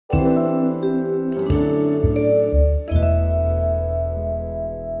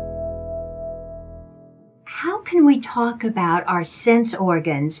talk about our sense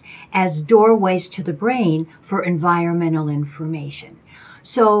organs as doorways to the brain for environmental information.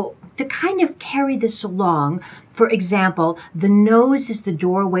 So to kind of carry this along, for example, the nose is the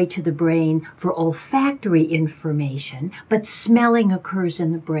doorway to the brain for olfactory information, but smelling occurs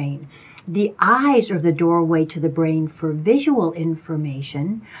in the brain. The eyes are the doorway to the brain for visual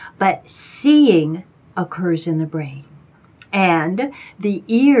information, but seeing occurs in the brain. And the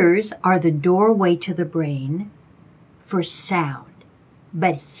ears are the doorway to the brain for sound,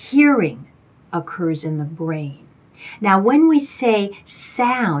 but hearing occurs in the brain. Now, when we say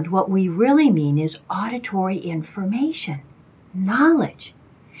sound, what we really mean is auditory information, knowledge.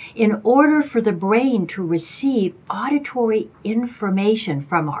 In order for the brain to receive auditory information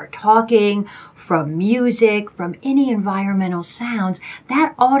from our talking, from music, from any environmental sounds,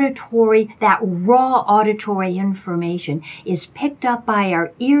 that raw auditory information is picked up by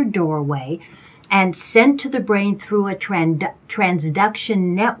our ear doorway and sent to the brain through a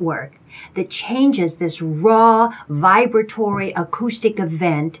transduction network that changes this raw vibratory acoustic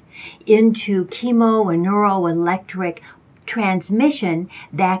event into chemo and neuroelectric transmission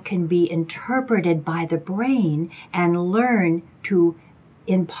that can be interpreted by the brain and learn to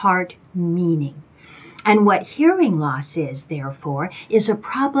impart meaning. And what hearing loss is, therefore, is a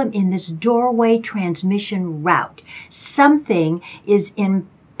problem in this doorway transmission route. Something is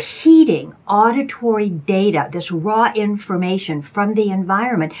impeding auditory data, this raw information from the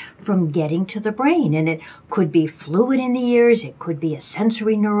environment, from getting to the brain. And it could be fluid in the ears, it could be a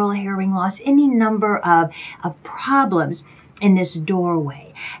sensory neural hearing loss, any number of problems in this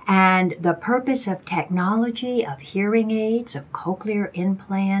doorway. And the purpose of technology, of hearing aids, of cochlear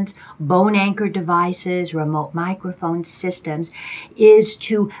implants, bone anchor devices, remote microphone systems, is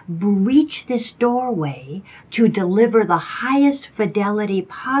to breach this doorway to deliver the highest fidelity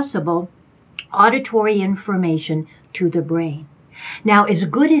possible auditory information to the brain. Now, as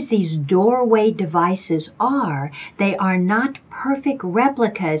good as these doorway devices are, they are not perfect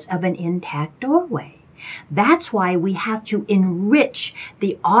replicas of an intact doorway. That's why we have to enrich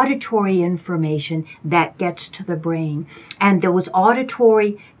the auditory information that gets to the brain. And those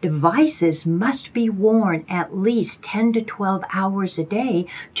auditory devices must be worn at least 10 to 12 hours a day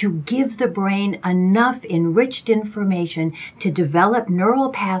to give the brain enough enriched information to develop neural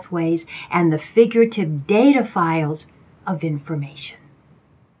pathways and the figurative data files of information.